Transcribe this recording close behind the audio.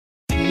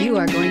You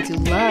are going to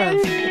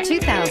love the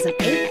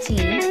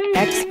 2018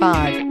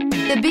 X5.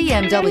 The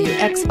BMW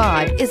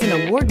X5 is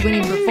an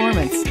award-winning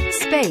performance,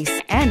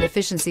 space, and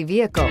efficiency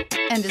vehicle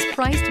and is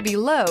priced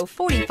below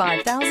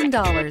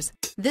 $45,000.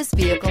 This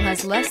vehicle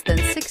has less than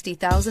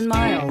 60,000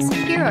 miles.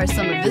 Here are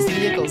some of this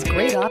vehicle's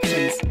great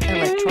options: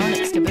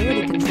 electronic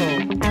stability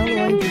control,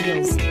 alloy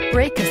wheels,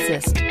 brake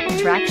assist,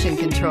 traction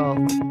control,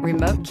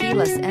 remote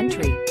keyless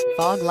entry,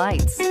 fog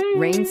lights,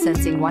 rain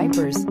sensing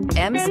wipers,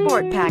 M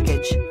Sport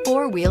package,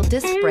 4-wheel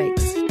disc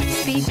brakes,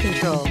 speed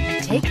control.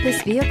 Take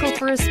this vehicle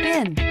for a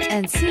spin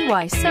and see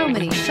why so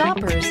many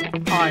shoppers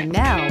are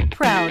now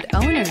proud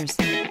owners.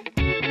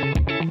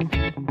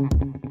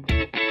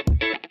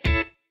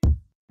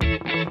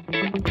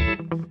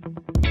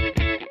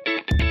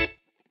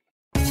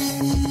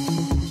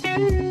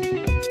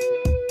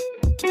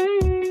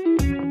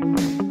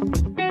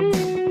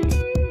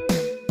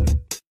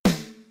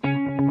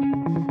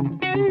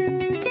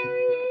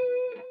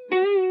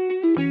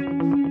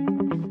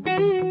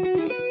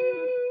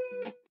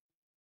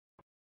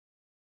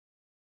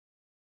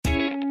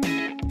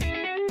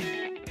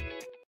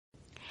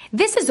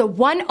 This is a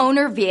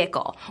one-owner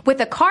vehicle with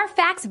a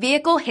Carfax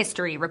Vehicle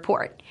History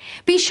Report.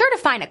 Be sure to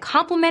find a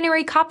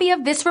complimentary copy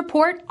of this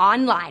report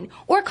online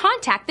or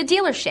contact the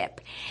dealership.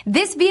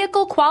 This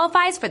vehicle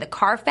qualifies for the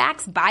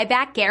Carfax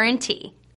Buyback Guarantee.